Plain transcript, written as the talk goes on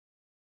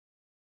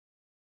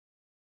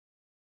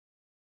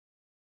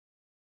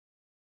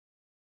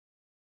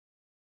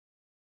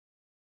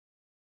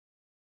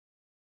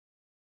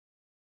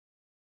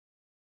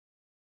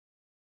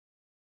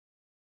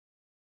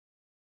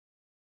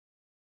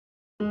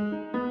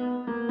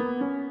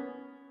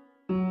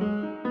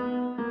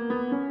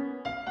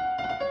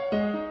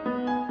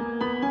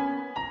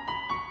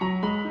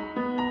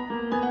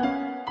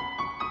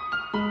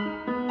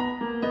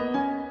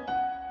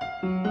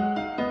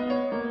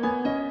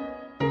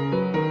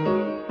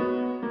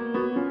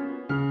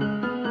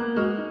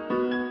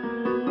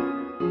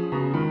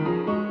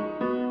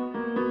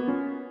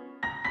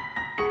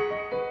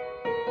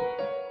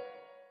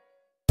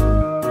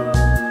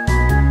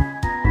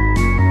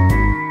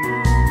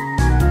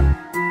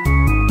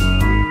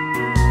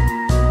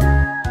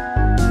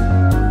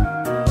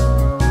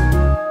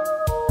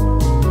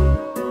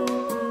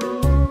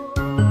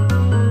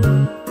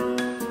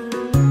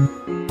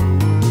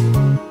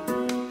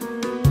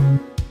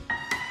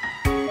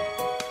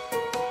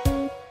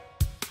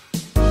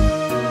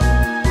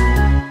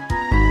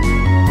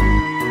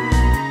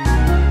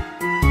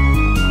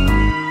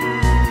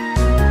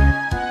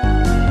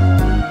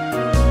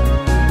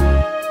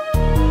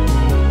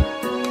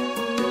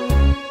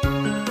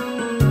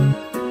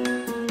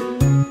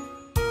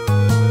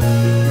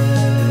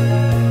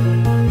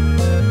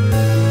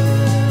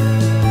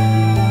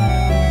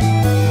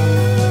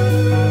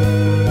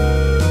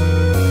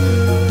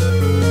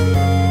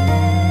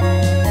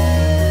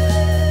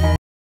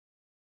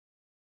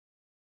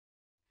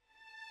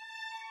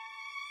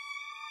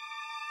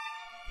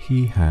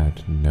He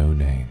had no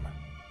name,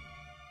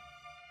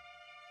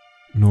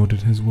 nor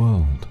did his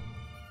world.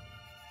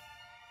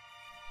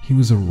 He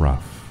was a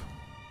rough,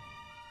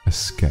 a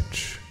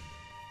sketch,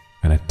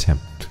 an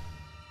attempt.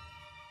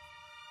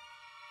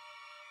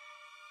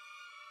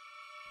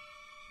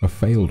 A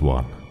failed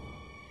one,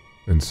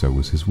 and so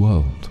was his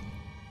world.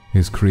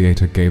 His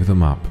creator gave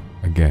them up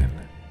again.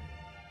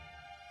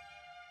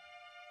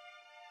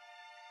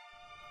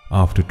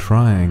 After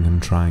trying and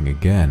trying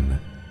again,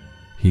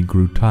 he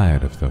grew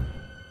tired of them,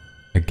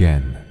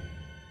 again.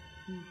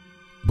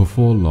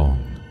 Before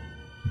long,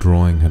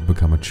 drawing had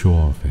become a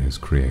chore for his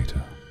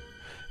creator.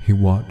 He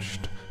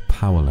watched,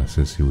 powerless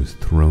as he was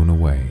thrown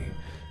away,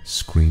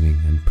 screaming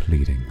and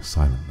pleading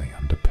silently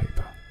under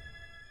paper.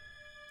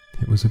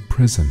 It was a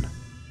prison,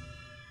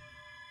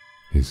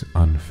 his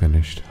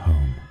unfinished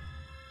home.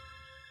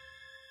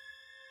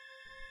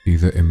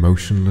 Either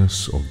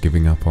emotionless or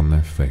giving up on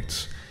their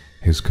fates,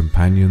 his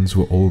companions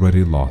were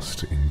already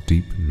lost in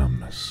deep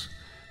numbness,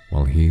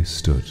 while he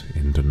stood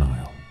in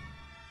denial.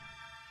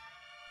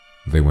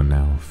 They were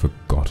now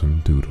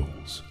forgotten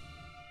doodles,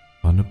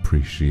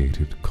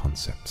 unappreciated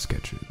concept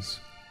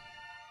sketches.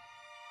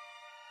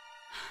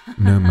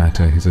 No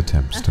matter his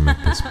attempts to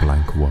make this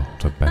blank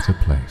world a better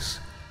place,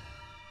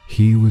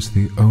 he was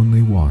the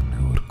only one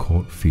who had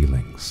caught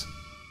feelings.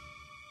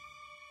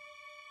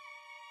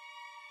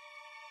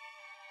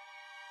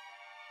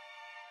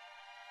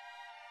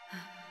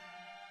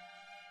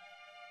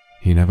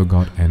 He never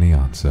got any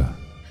answer.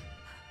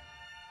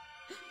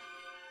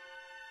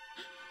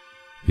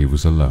 He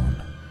was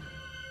alone.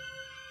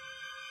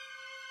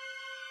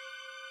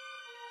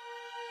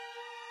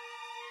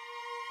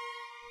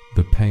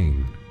 The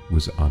pain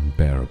was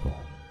unbearable.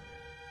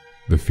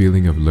 The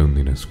feeling of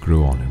loneliness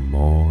grew on him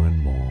more and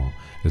more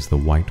as the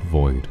white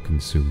void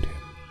consumed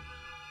him.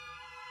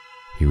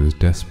 He was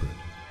desperate.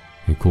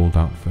 He called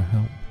out for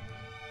help,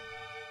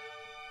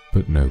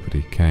 but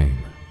nobody came.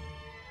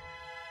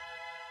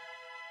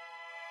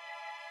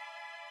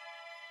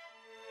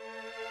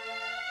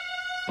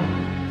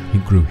 He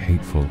grew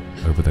hateful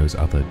over those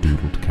other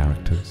doodled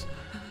characters.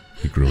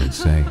 He grew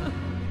insane,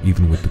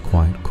 even with the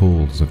quiet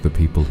calls of the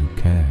people who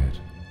cared.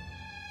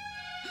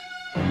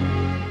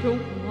 I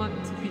don't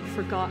want to be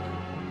forgotten.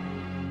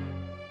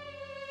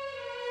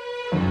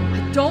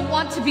 I don't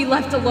want to be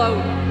left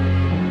alone.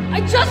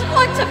 I just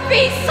want to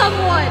be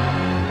someone!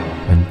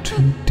 And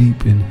too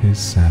deep in his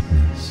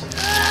sadness,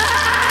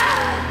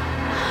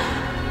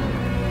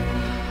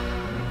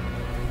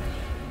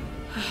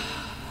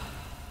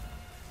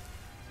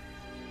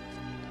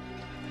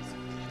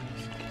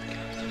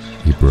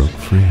 he broke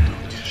free.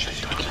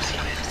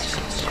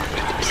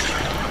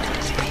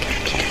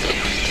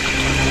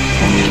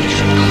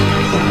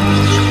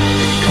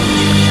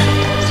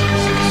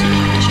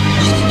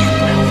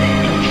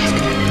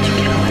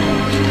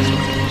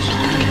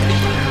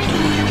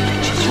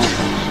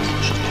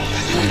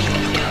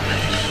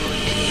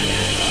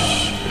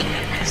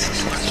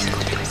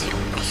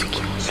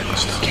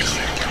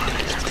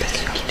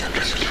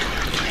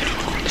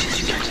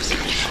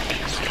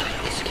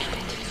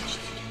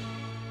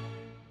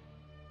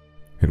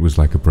 It was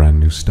like a brand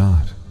new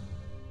start,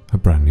 a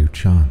brand new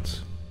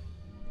chance,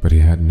 but he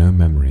had no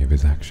memory of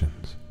his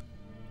actions.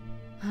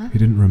 He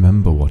didn't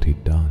remember what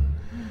he'd done,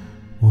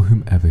 or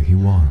whomever he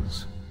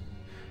was.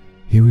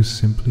 He was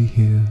simply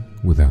here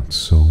without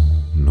soul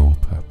nor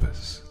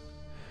purpose.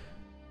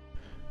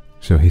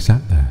 So he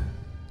sat there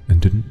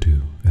and didn't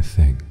do a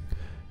thing,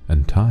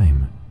 and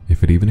time,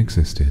 if it even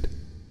existed,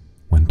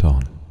 went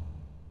on.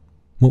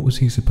 What was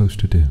he supposed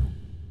to do?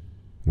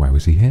 Why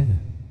was he here?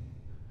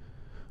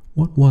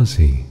 What was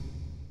he?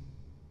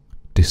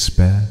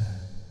 Despair,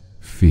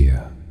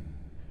 fear.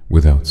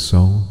 Without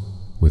soul,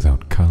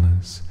 without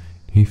colors,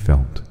 he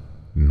felt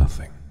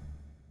nothing.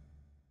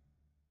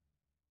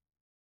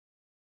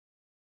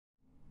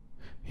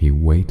 He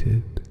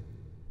waited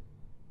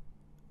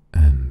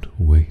and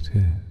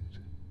waited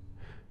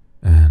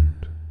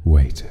and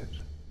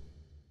waited.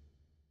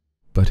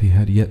 But he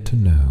had yet to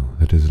know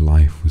that his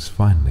life was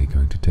finally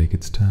going to take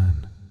its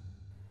turn.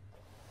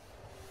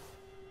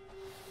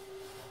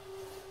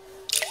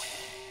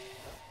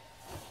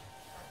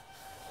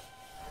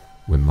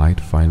 When light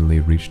finally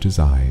reached his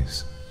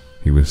eyes,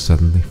 he was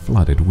suddenly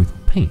flooded with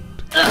paint.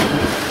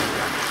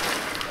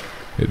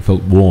 It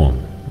felt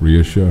warm,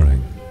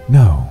 reassuring.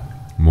 No,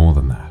 more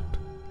than that.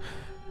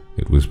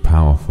 It was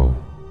powerful,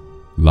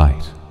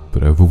 light,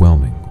 but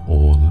overwhelming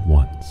all at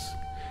once.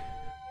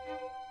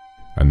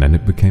 And then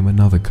it became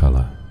another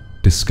color: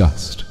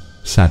 disgust,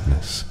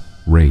 sadness,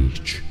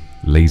 rage,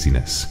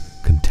 laziness,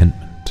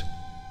 contentment.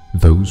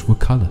 Those were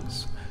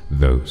colors.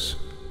 Those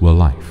were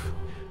life.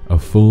 A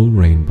full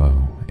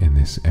rainbow in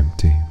this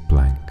empty,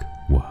 blank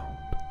world.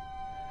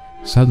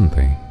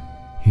 Suddenly,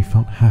 he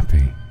felt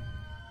happy.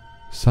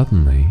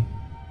 Suddenly,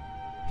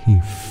 he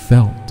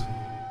felt.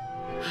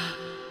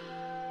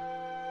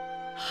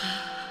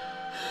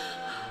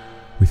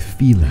 With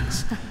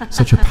feelings,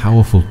 such a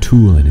powerful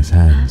tool in his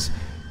hands,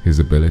 his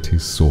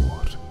abilities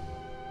soared.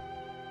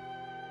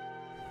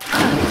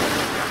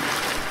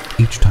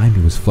 Each Each time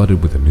he was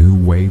flooded with a new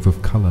wave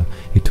of color,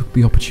 he took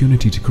the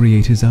opportunity to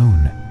create his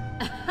own.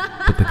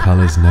 But the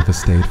colors never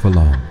stayed for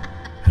long,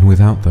 and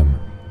without them,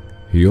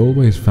 he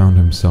always found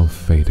himself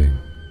fading,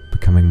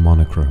 becoming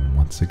monochrome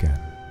once again.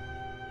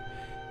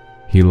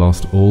 He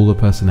lost all the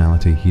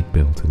personality he'd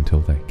built until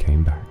they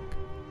came back.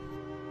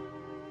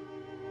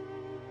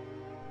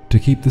 To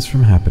keep this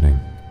from happening,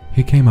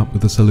 he came up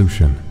with a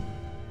solution.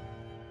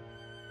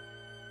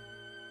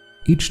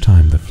 Each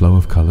time the flow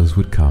of colors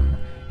would come,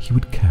 he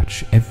would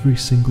catch every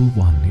single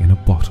one in a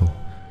bottle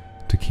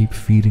to keep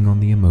feeding on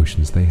the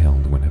emotions they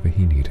held whenever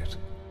he needed.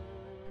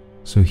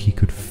 So he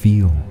could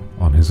feel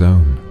on his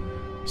own,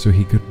 so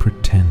he could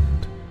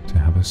pretend to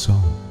have a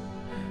soul.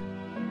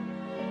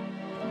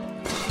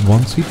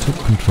 Once he took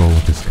control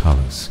of his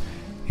colors,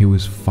 he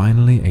was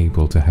finally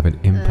able to have an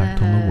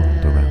impact on the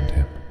world around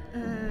him.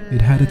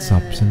 It had its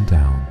ups and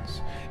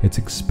downs, its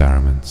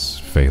experiments,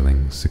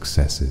 failings,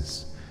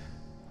 successes.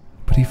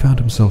 But he found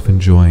himself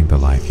enjoying the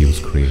life he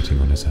was creating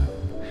on his own,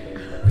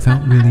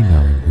 without really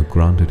knowing who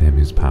granted him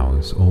his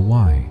powers or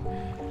why,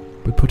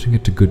 but putting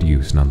it to good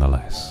use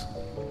nonetheless.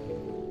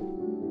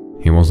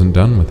 He wasn't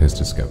done with his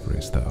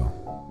discoveries, though.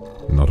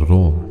 Not at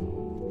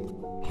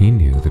all. He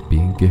knew that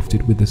being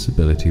gifted with this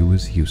ability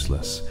was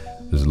useless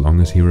as long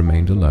as he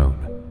remained alone.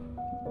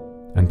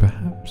 And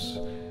perhaps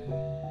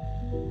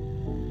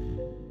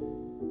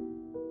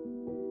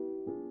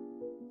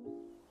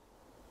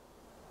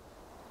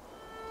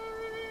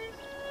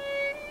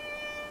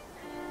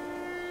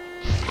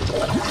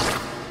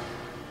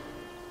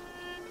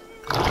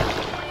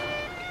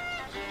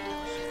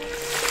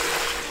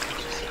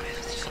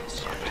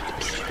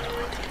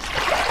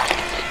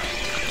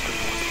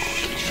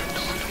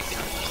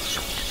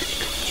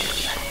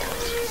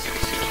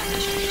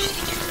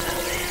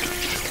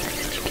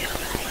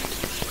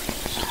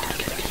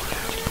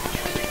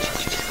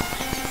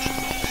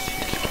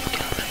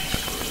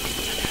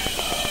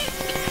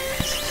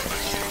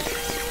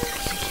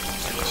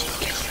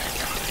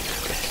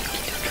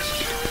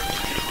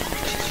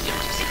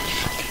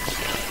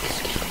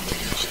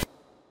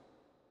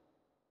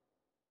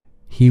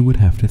he would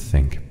have to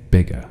think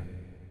bigger,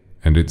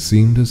 and it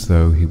seemed as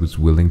though he was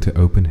willing to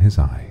open his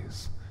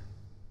eyes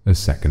a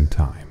second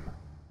time.